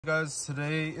Guys,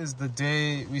 today is the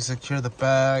day we secure the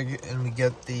bag and we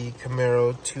get the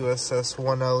Camaro 2SS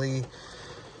 1LE.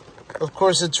 Of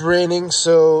course, it's raining,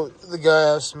 so the guy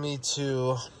asked me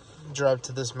to drive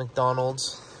to this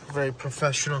McDonald's. Very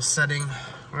professional setting.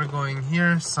 We're going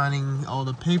here, signing all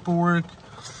the paperwork,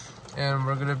 and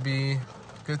we're gonna be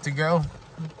good to go.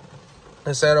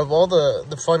 Instead of all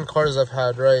the fun cars I've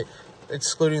had, right,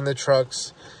 excluding the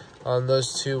trucks,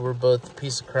 those two were both a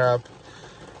piece of crap.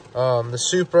 The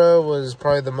Supra was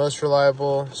probably the most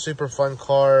reliable, super fun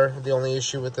car. The only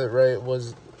issue with it, right,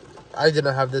 was I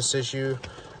didn't have this issue,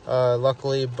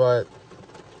 luckily, but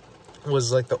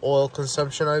was like the oil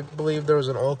consumption. I believe there was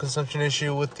an oil consumption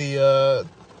issue with the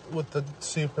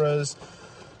Supras.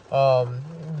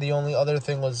 The only other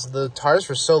thing was the tires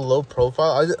were so low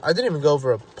profile. I didn't even go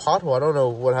over a pothole. I don't know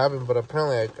what happened, but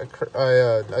apparently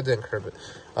I didn't curb it.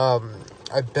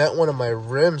 I bent one of my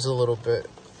rims a little bit.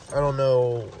 I don't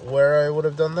know where I would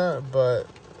have done that, but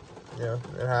yeah,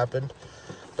 it happened.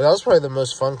 But that was probably the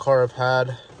most fun car I've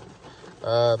had.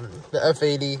 The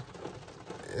F80,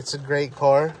 it's a great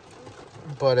car,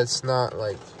 but it's not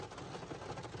like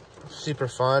super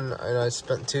fun. And I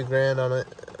spent $2 grand on it,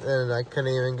 and I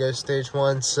couldn't even go stage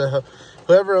 1. So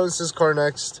whoever owns this car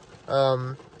next,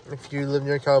 if you live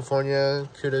near California,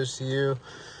 kudos to you.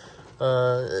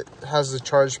 It has the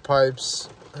charge pipes,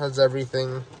 has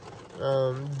everything.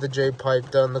 The J-pipe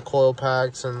done, the coil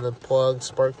packs and the plugs,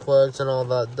 spark plugs and all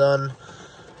that done.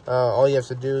 All you have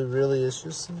to do really is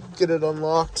just get it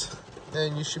unlocked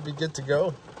and you should be good to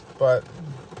go. But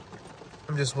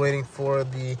I'm just waiting for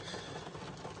the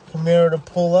Camaro to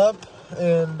pull up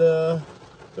and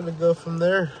gonna go from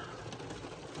there.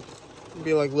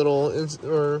 Be like little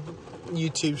or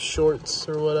YouTube shorts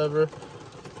or whatever.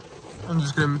 I'm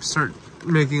just gonna start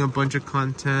making a bunch of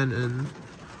content and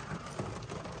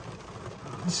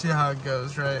see how it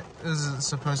goes, right? This isn't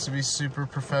supposed to be super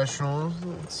professional.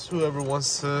 It's whoever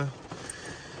wants to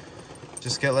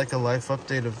just get like a life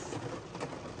update of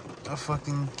a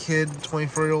fucking kid,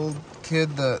 24-year-old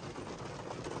kid that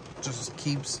just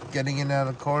keeps getting in and out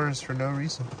of cars for no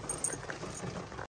reason.